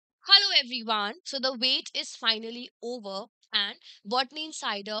everyone. So the wait is finally over, and Botany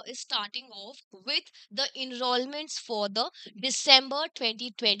Insider is starting off with the enrollments for the December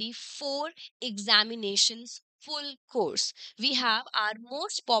 2024 examinations full course. We have our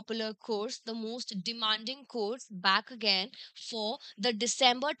most popular course, the most demanding course, back again for the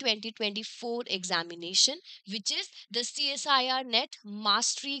December 2024 examination, which is the CSIR NET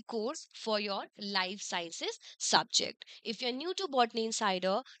Mastery course for your life sciences subject. If you're new to Botany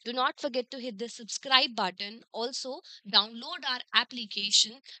Insider, do not forget to hit the subscribe button. Also, download our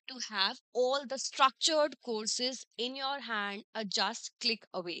application to have all the structured courses in your hand, just click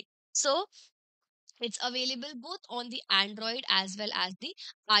away. So, it's available both on the Android as well as the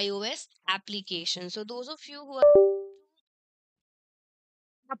iOS application. So, those of you who are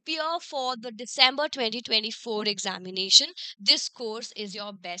appear for the December 2024 examination, this course is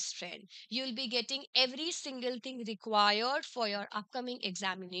your best friend. You'll be getting every single thing required for your upcoming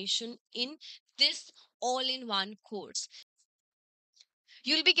examination in this all in one course.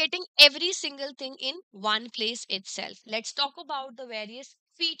 You'll be getting every single thing in one place itself. Let's talk about the various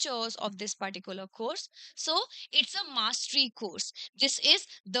features of this particular course. So, it's a mastery course. This is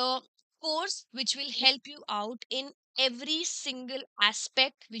the course which will help you out in every single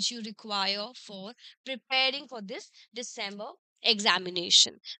aspect which you require for preparing for this December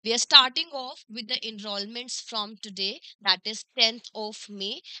examination. We are starting off with the enrollments from today, that is 10th of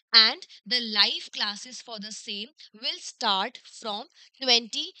May, and the live classes for the same will start from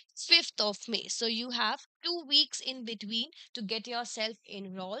 25th of May. So you have 2 weeks in between to get yourself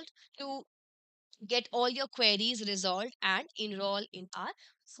enrolled, to get all your queries resolved and enroll in our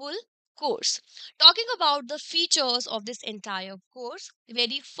full course. Talking about the features of this entire course,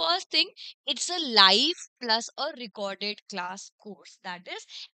 very first thing, it's a live plus a recorded class course. That is,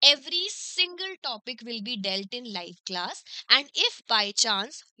 every single topic will be dealt in live class, and if by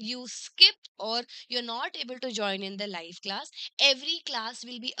chance you skip or you're not able to join in the live class, every class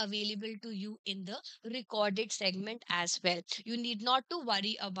will be available to you in the recorded segment as well. You need not to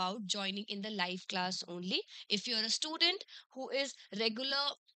worry about joining in the live class only. If you're a student who is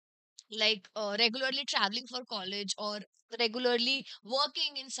regularly traveling for college or regularly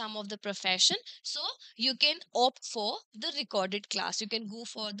working in some of the profession, so you can opt for the recorded class, you can go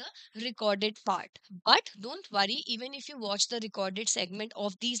for the recorded part. But don't worry, even if you watch the recorded segment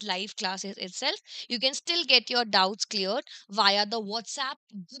of these live classes itself, you can still get your doubts cleared via the WhatsApp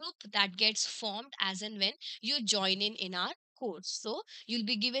group that gets formed as and when you join in our course. So you'll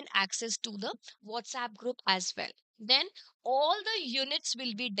be given access to the WhatsApp group as well. Then all the units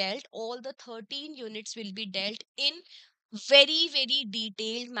will be dealt, all the 13 units will be dealt in very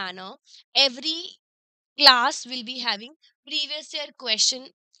detailed manner. Every class will be having previous year question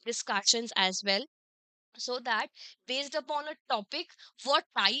discussions as well, so that based upon a topic, what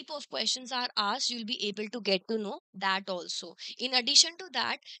type of questions are asked, you'll be able to get to know that also. In addition to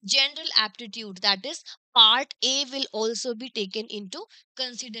that, general aptitude, that is part A, will also be taken into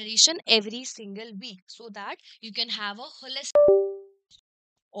consideration every single week, so that you can have a holistic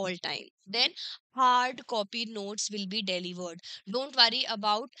all time. Then hard copy notes will be delivered. Don't worry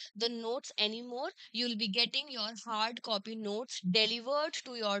about the notes anymore. You'll be getting your hard copy notes delivered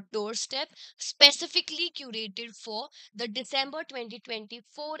to your doorstep, specifically curated for the December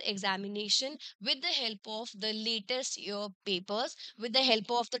 2024 examination, with the help of the latest year papers, with the help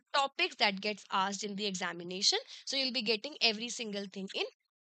of the topics that gets asked in the examination. So you'll be getting every single thing in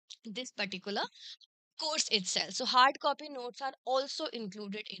this particular course itself. So hard copy notes are also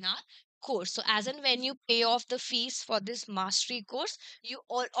included in our course. So as and when you pay off the fees for this mastery course, you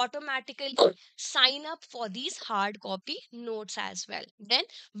all automatically sign up for these hard copy notes as well. Then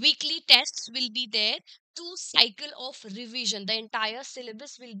weekly tests will be there. Two cycle of revision. The entire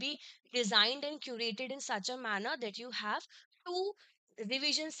syllabus will be designed and curated in such a manner that you have two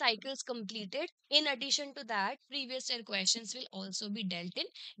revision cycles completed. In addition to that, previous year questions will also be dealt in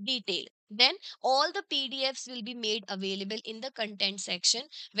detail. Then all the PDFs will be made available in the content section,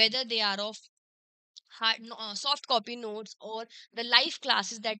 whether they are of soft copy notes or the live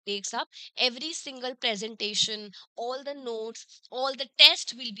classes that takes up every single presentation, all the notes, all the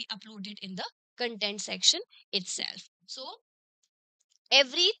tests will be uploaded in the content section itself. So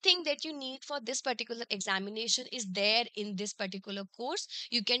everything that you need for this particular examination is there in this particular course.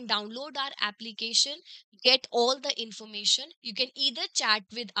 You can download our application, get all the information. You can either chat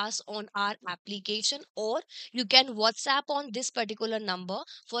with us on our application, or you can WhatsApp on this particular number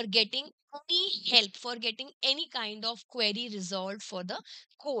for getting any help, for getting any kind of query resolved for the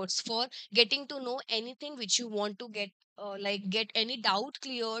course, for getting to know anything which you want to get, get any doubt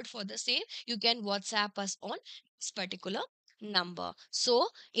cleared for the same. You can WhatsApp us on this particular number. So,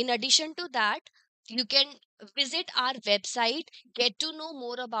 in addition to that, you can visit our website, get to know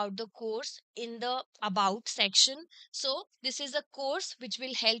more about the course in the About section. So, this is a course which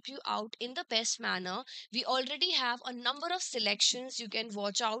will help you out in the best manner. We already have a number of selections. You can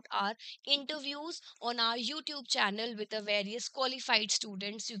watch out our interviews on our YouTube channel with the various qualified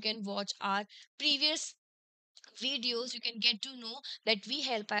students. You can watch our previous videos. You can get to know that we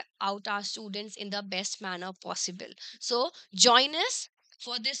help out our students in the best manner possible. So join us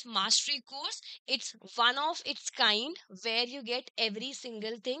for this mastery course. It's one of its kind where you get every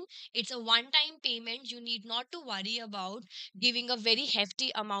single thing. It's a one time payment. You need not to worry about giving a very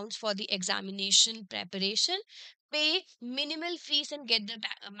hefty amounts for the examination preparation. Pay minimal fees and get the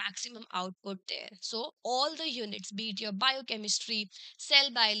maximum output there. So all the units, be it your biochemistry, cell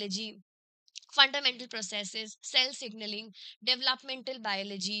biology, fundamental processes, cell signaling, developmental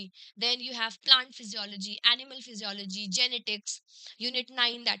biology. Then you have plant physiology, animal physiology, genetics. Unit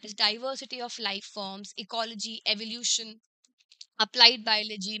 9, that is diversity of life forms, ecology, evolution, applied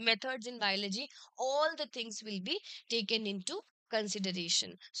biology, methods in biology, all the things will be taken into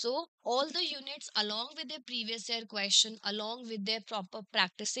consideration. So, all the units, along with their previous year question, along with their proper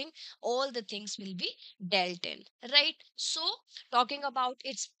practicing, all the things will be dealt in. Right? So, talking about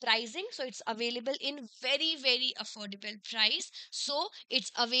its pricing, so it's available in very, very affordable price. So,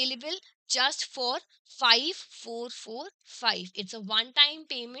 it's available just for 5445. It's a one time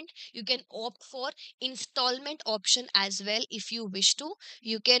payment. You can opt for installment option as well if you wish to.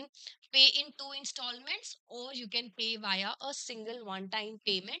 You can pay in two installments, or you can pay via a single one time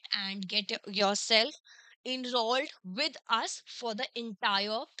payment and get yourself enrolled with us for the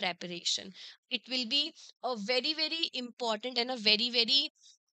entire preparation. It will be a very, very important and a very, very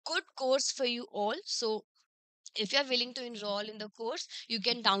good course for you all. So if you're willing to enroll in the course, you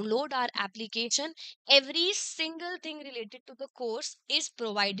can download our application. Every single thing related to the course is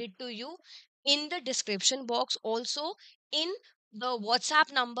provided to you in the description box. Also, in the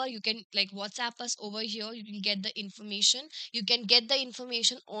WhatsApp number, you can like WhatsApp us over here. You will get the information. You can get the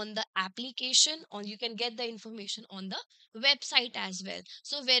information on the application, or you can get the information on the website as well.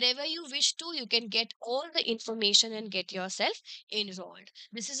 So wherever you wish to, you can get all the information and get yourself enrolled.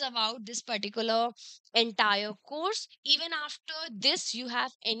 This is about this particular entire course. Even after this, you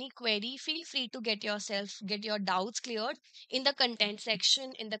have any query, feel free to get your doubts cleared in the content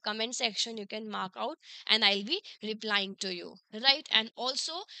section. In the comment section, you can mark out and I'll be replying to you, right? And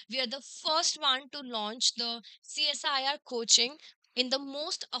also, we are the first one to launch the CSIR coaching in the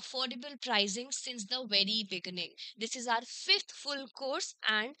most affordable pricing since the very beginning. This is our fifth full course,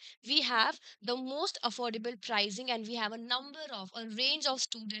 and we have the most affordable pricing, and we have a range of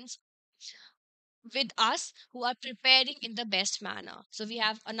students with us who are preparing in the best manner. So we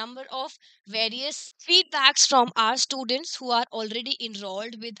have a number of various feedbacks from our students who are already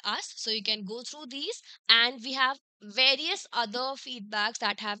enrolled with us. So you can go through these, and we have various other feedbacks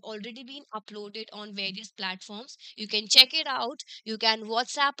that have already been uploaded on various platforms. You can check it out. You can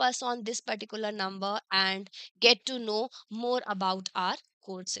WhatsApp us on this particular number and get to know more about our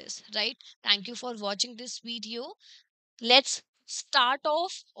courses, right? Thank you for watching this video. Let's start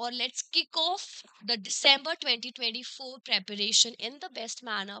off, or let's kick off the December 2024 preparation in the best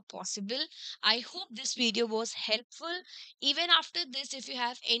manner possible. I hope this video was helpful. Even after this, if you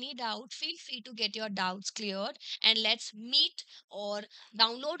have any doubt, feel free to get your doubts cleared, and let's meet or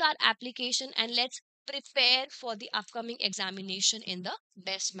download our application, and let's prepare for the upcoming examination in the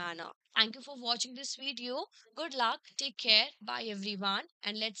best manner. Thank you for watching this video. Good luck. Take care. Bye, everyone.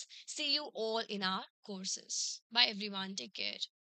 And let's see you all in our courses. Bye, everyone. Take care.